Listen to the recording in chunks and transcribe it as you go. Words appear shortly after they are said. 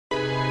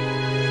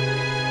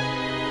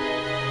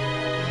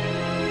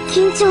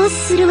緊張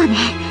するわね。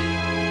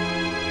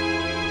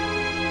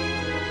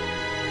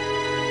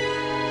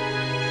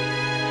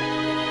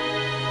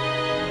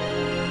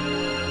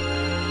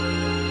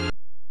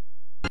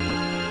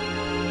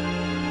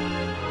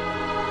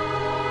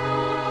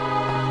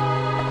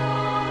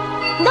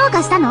どう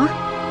かしたの？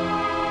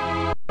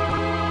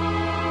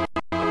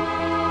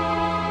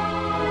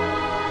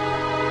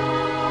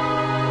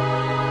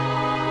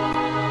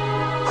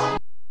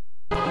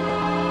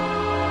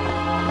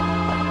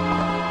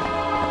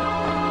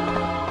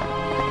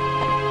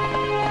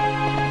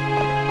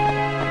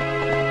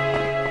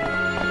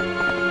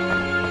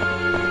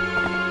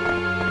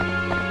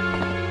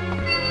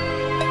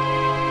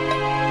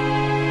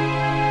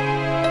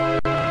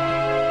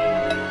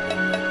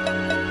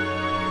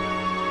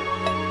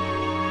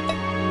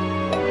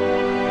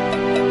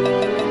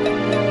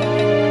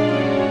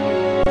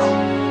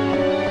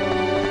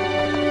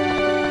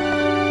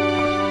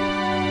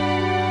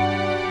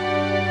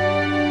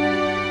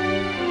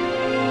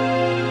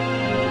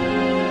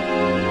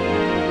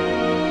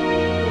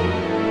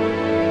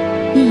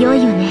いよ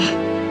いよね。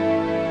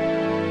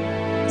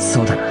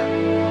そうだな。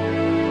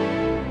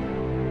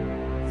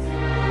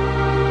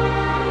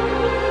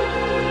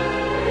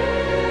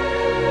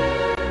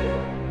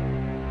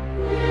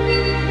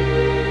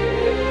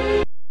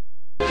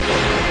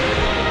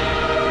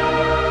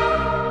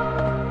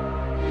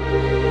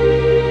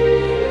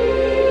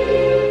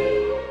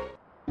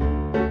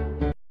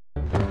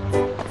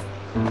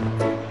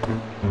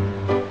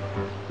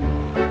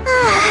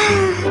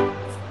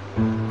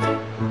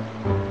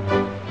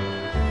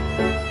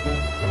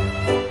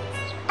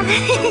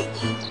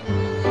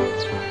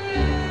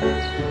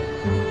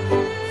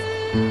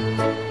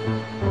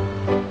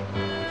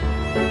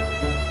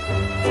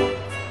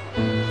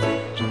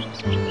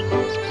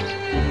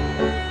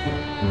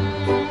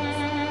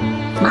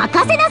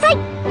任せなさい。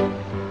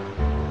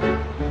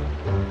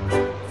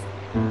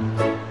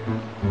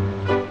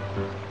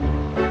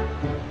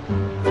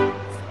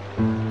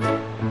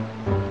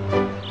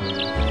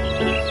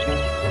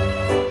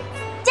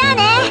じゃあ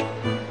ね。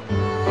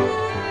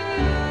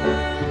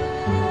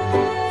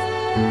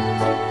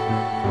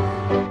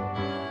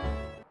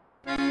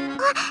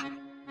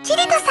キ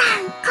リトさん、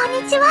こ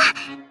んにちは。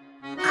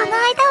この間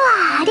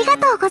はありが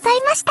とうござ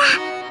いました。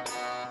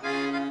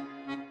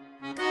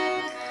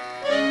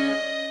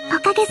お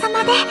かげさ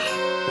まで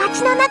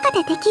街の中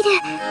でできる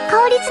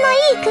効率のい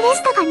いクエ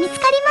ストが見つ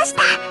かりまし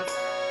た。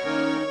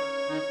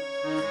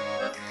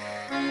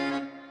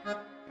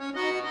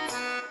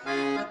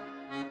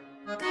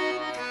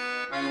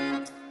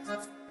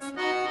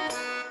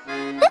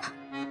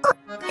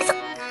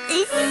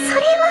そ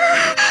れは。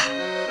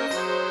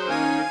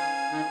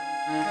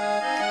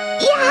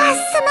いや、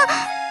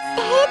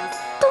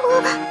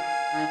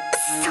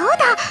そう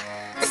だ。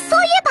そう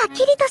いえば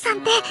キリトさん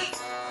って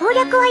攻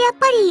略はやっ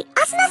ぱり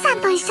アスナさ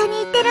んと一緒に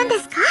行ってるんで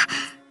すか？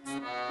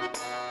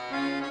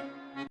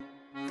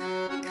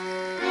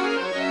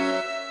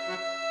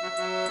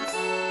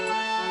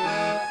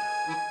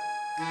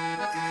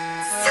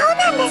そう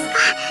なんですか。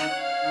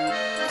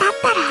だっ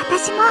たら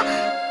私も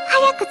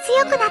早く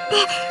強くなって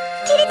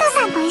キリト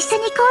さんと一緒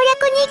に攻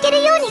略に行け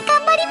るように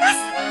頑張ります。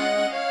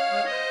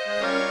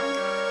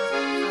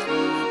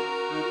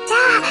じゃ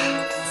あ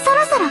そ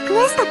ろそろク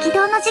エスト起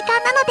動の時間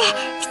なので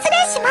失礼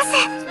します。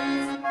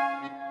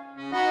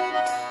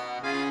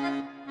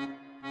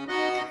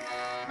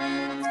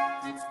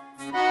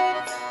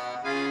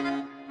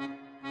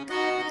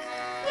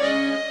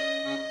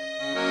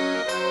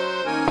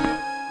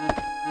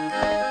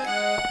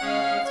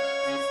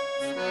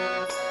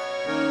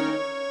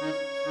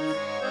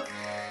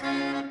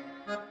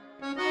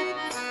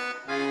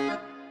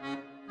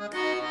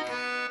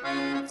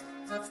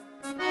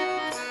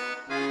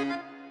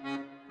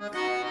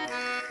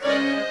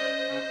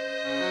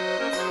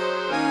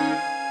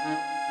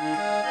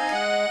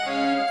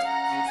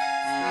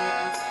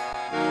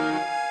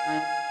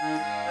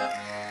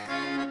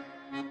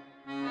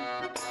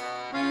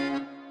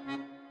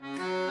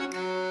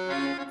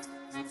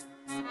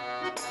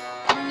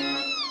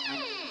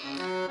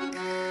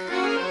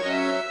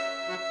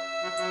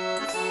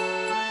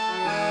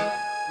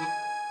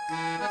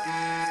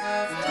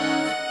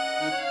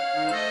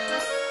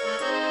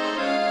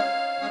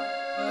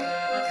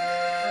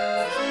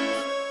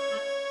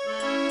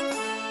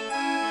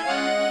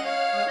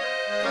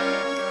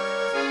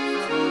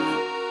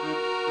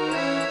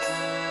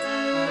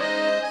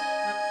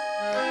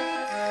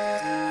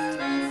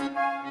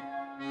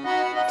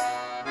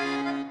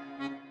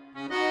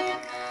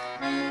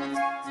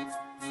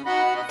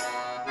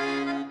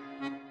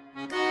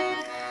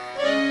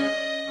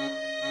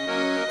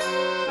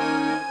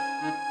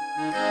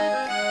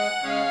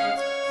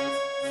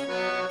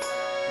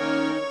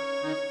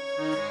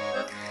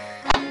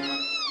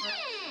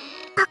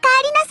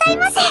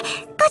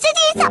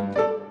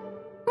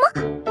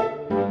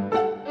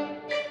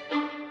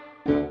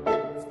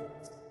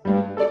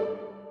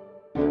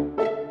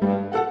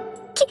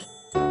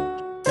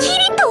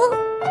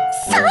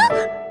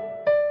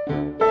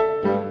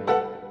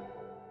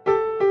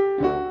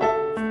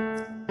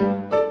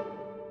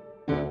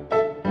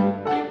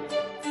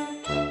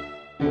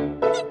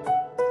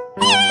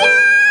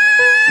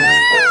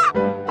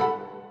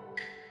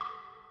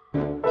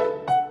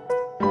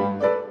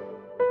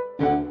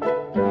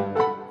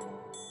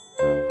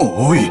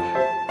おい、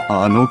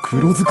あの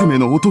黒ずくめ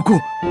の男、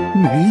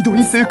メイド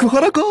にセク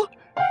ハラか？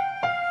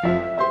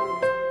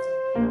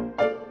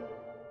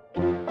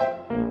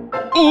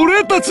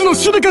俺たちの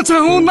シュリカちゃ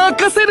んを泣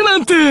かせるな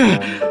んて。黙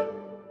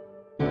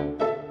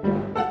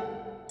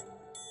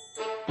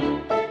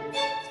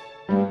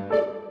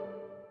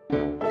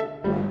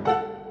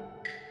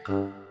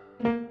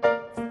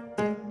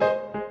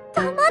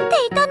って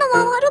いたの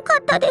は悪か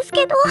ったです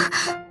けど、後を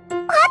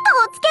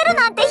つける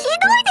なんてひど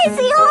い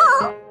ですよ。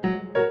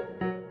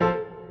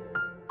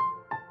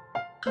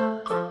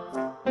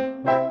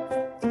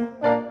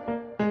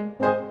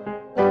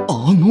あ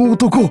の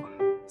男、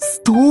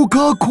ストー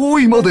カー行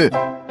為まで。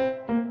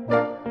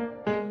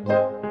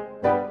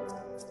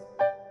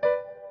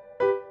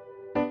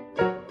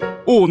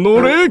お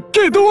のれ、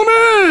けどめ。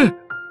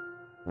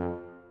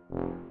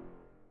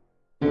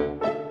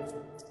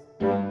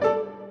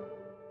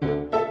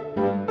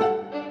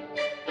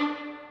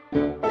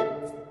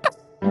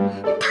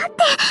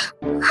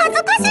恥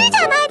ずかしいじ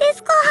ゃないで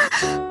すか。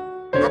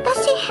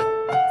私、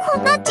こ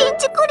んなちん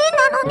ちくりん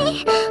なのに、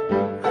フリフリの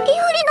メ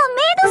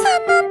イドさ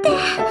んなんて。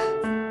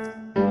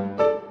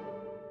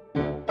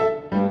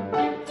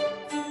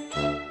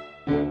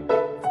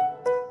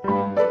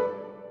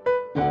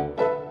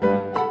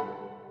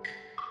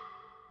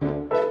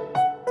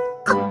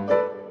か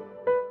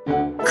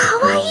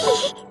わいい。い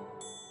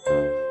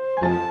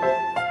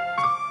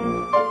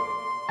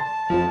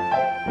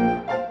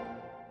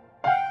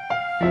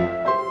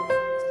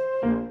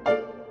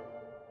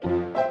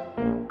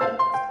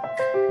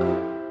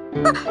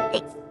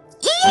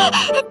え、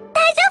大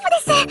丈夫で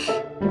す。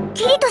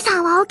キリトさ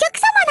んはお客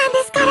様なん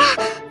ですから。は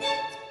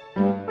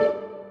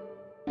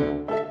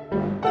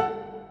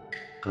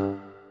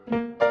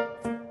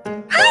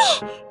い。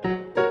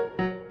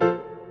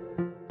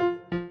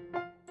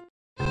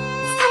そ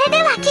れで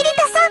はキリト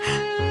さ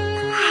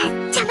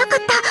ん、じゃなかっ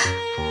た。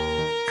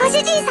ご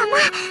主人様、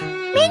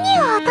メニ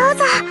ューをどう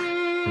ぞ。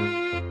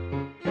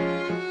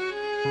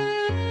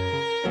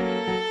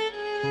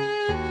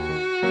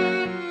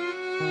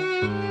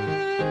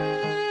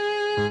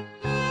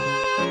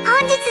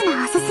本日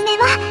のおすすめ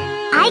は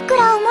アイク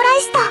ラオムラ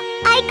イスとア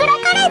イクラ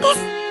カレーです。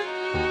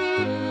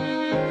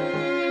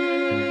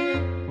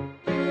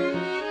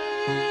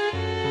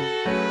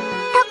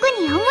特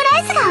にオムラ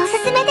イスがおす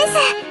すめです。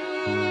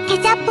ケ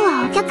チャップ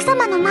はお客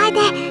様の前で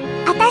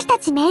私た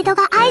ちメイド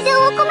が愛情を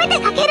込めて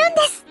かけるん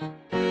です。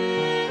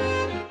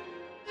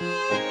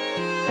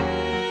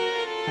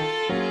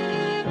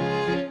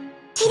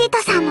キリ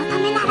トさんのた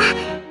めなら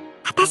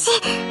私い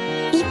っぱい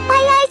愛情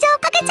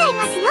かけちゃい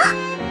ますよ。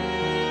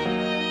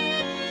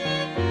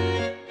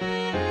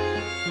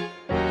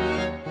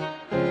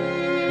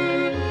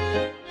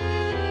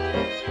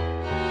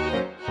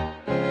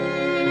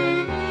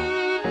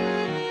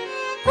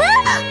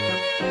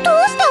どう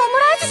してオム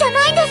ライスじゃ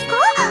ないんですか？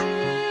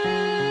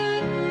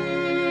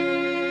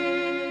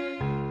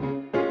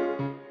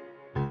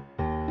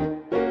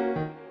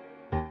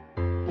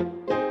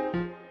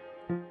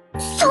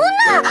そん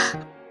な、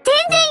全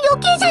然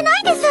余計じゃな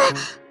いです。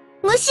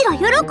むしろ喜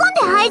んで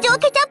愛情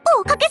ケチャップ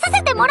をかけさ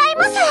せてもらい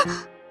ます。は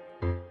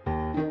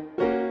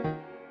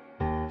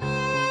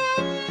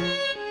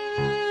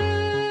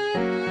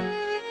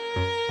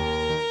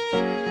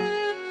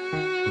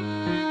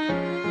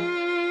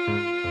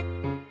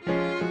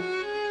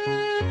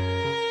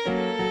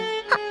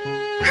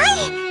い、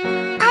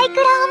アイク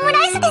ラオム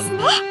ライスです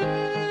ね。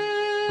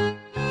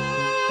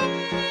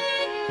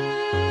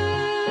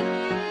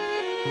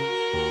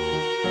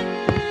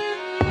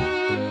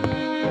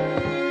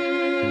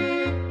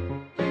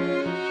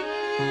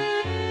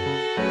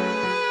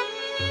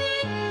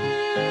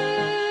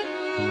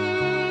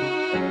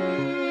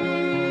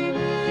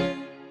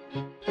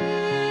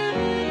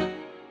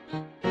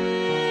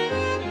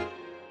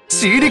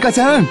シリカち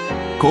ゃん、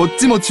こっ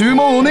ちも注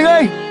文お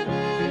願い。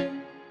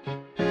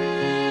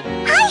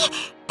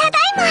ただ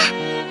いま。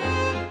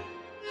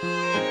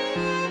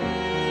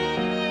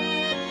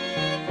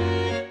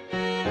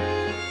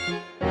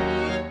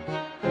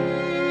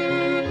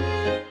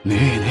ねえ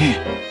ね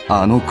え、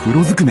あの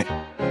黒ずくめ、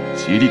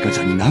シリカち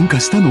ゃんになんか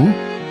したの？いえ、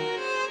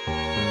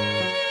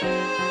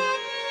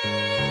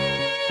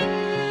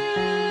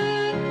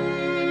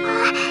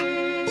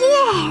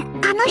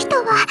あの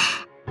人は、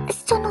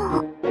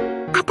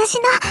私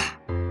の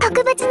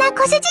特別な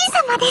ご主人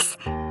様です。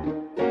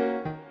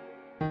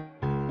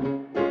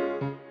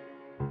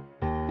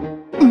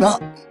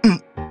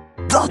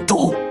だ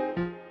と？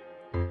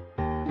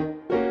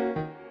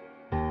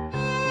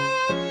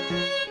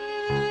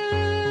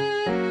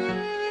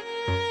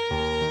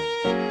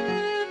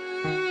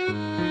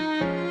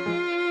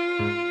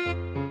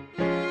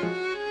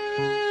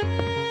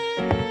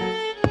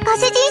ご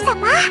主人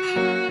様、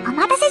お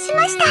待たせし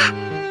ました。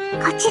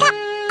こちら、ア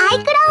イ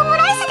クラオム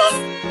ライスで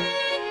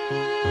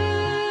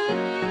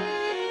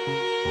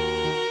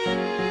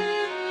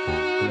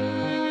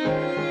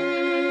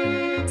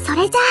す。そ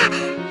れじゃあ、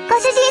ご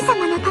主人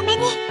様のため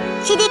に、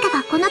シリカ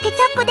がこのケチャ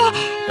ップで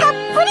たっぷ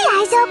り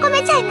愛情を込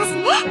めちゃいます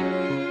ね。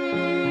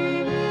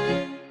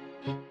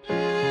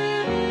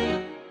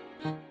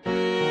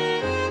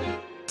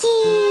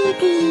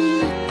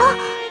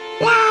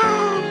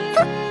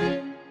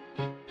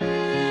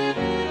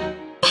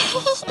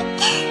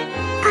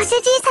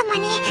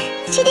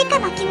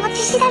持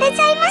ち知られち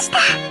ゃいました。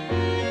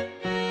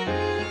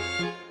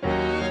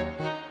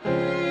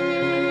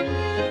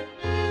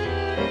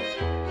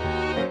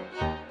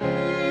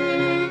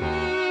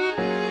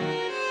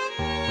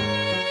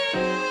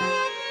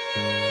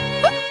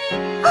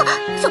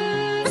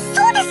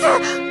そうです。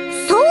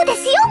そうで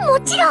すよ、も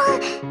ちろん。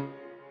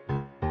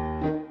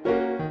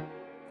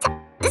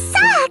さ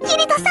あ、キ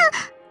リトさん。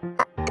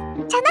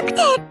じゃなく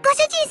て、ご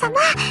主人様。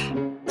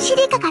シ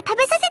リカが食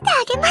べさせて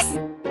あげます。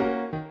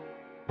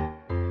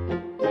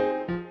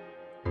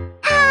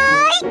は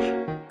ーい。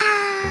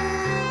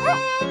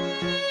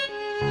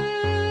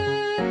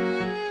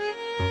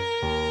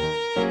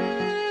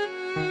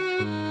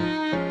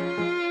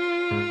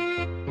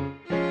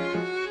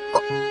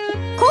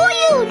こう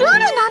いうルール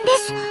なんで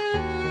す。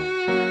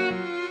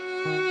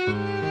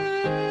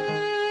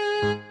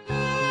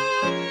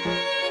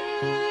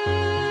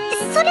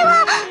それ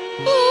は、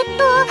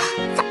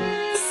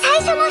最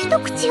初の一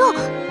口を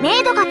メ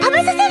イドが食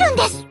べさせるん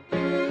です。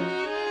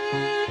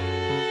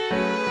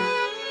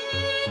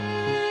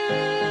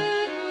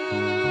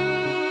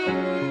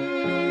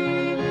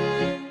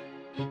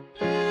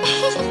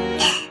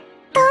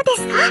どうで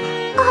すか、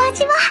お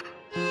味は。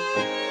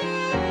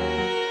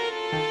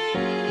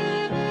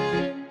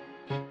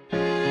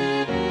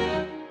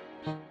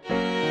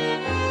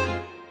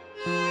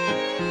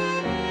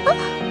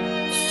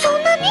そ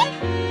んなに？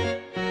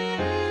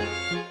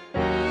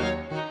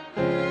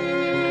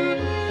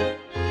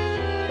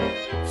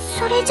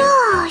それじゃ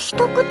あ、一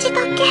口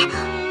だけ。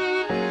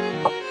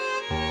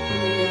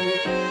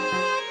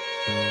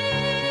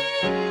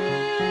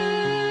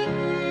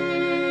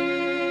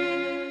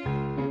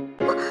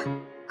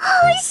お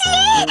いし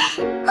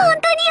い！本当に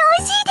お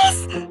いしいで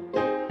す！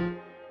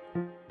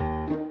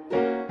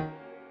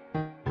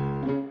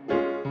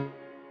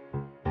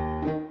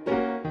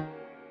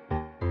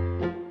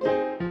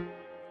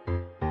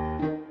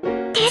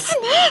です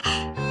ね。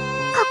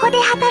ここで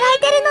働い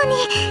てるのに、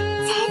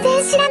全然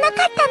知らなか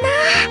ったな。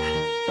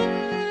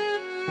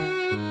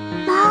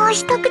もう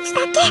一口だ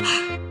け。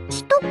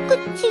一口。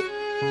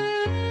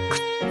関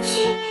節！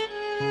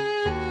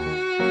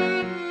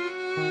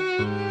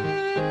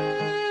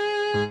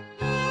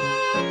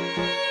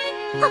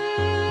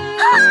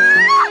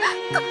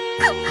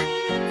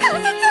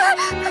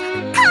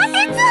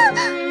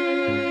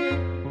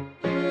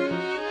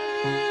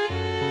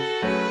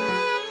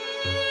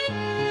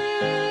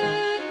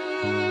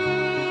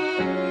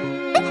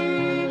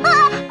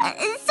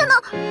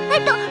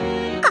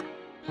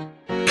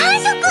間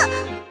食！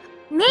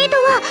メイド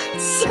は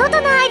仕事の間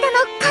の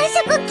間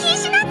食禁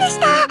止なんでし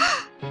た。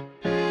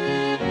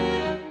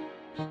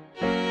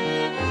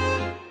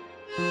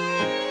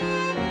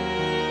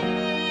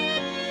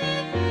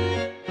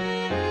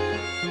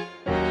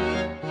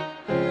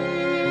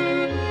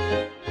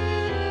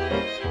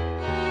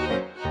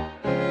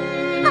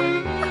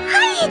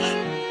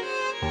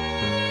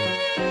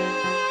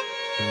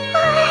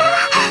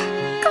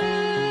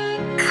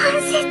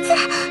関節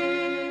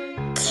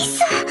キス。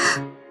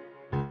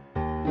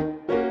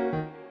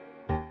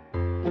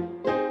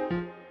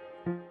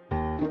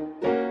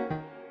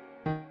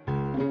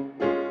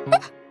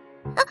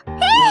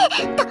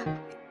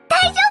大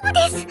丈夫で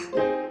す。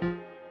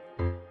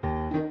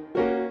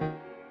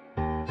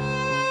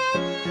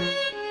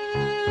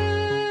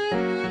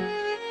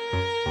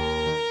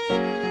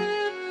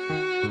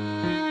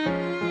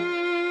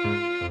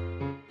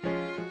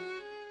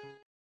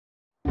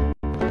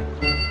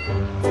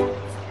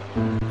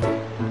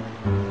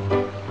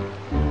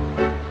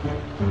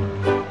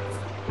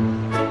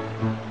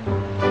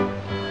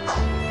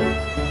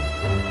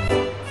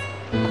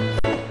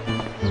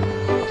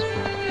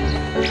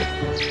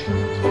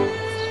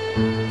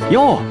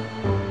よう、